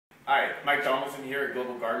Hi, Mike Donaldson here at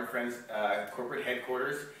Global Garden Friends corporate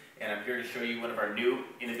headquarters, and I'm here to show you one of our new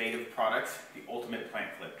innovative products, the Ultimate Plant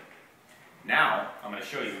Clip. Now, I'm going to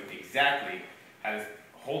show you exactly how to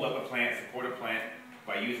hold up a plant, support a plant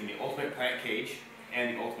by using the Ultimate Plant Cage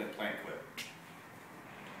and the Ultimate Plant Clip.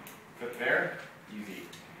 Clip there, use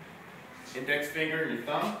the index finger and your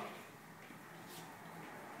thumb.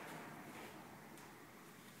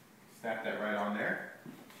 Snap that right on there.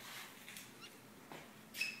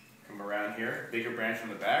 Come around here, bigger branch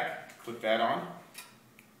from the back, clip that on.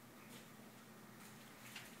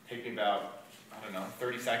 Take me about,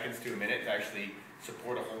 30 seconds to a minute to actually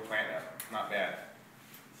support a whole plant up. Not bad.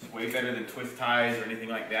 It's way better than twist ties or anything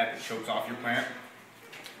like that that chokes off your plant.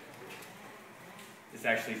 This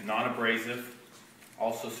actually is non-abrasive,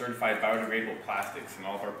 also certified biodegradable plastics in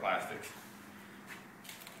all of our plastics.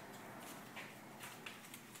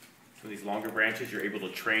 Some of these longer branches you're able to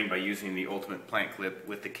train by using the Ultimate Plant Clip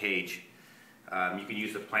with the cage. You can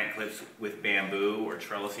use the plant clips with bamboo or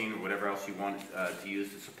trellising or whatever else you want to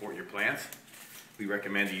use to support your plants. We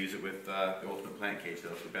recommend to use it with the Ultimate Plant Cage, though,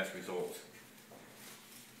 for the best results.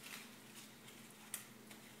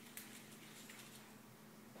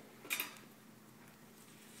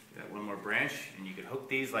 Got one more branch, and you can hook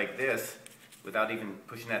these like this without even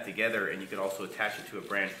pushing that together, and you can also attach it to a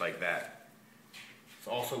branch like that. This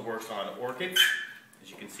also works on orchids, as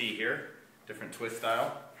you can see here, different twist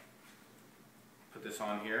style. Put this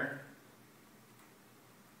on here,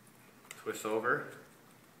 twist over,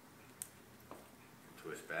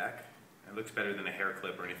 twist back. It looks better than a hair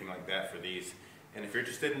clip or anything like that for these. And if you're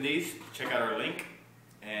interested in these, check out our link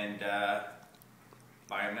and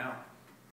buy them now.